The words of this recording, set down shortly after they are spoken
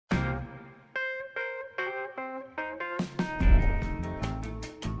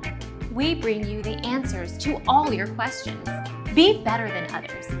we bring you the answers to all your questions. Be better than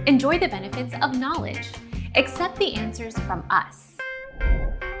others. Enjoy the benefits of knowledge. Accept the answers from us.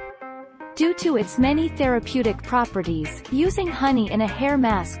 Due to its many therapeutic properties, using honey in a hair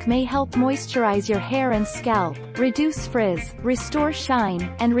mask may help moisturize your hair and scalp, reduce frizz, restore shine,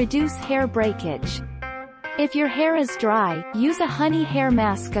 and reduce hair breakage. If your hair is dry, use a honey hair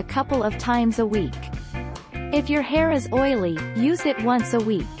mask a couple of times a week. If your hair is oily, use it once a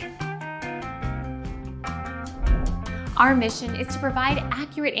week. Our mission is to provide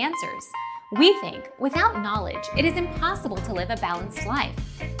accurate answers. We think without knowledge, it is impossible to live a balanced life.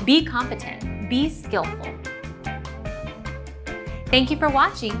 Be competent, be skillful. Thank you for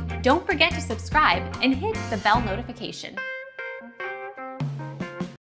watching. Don't forget to subscribe and hit the bell notification.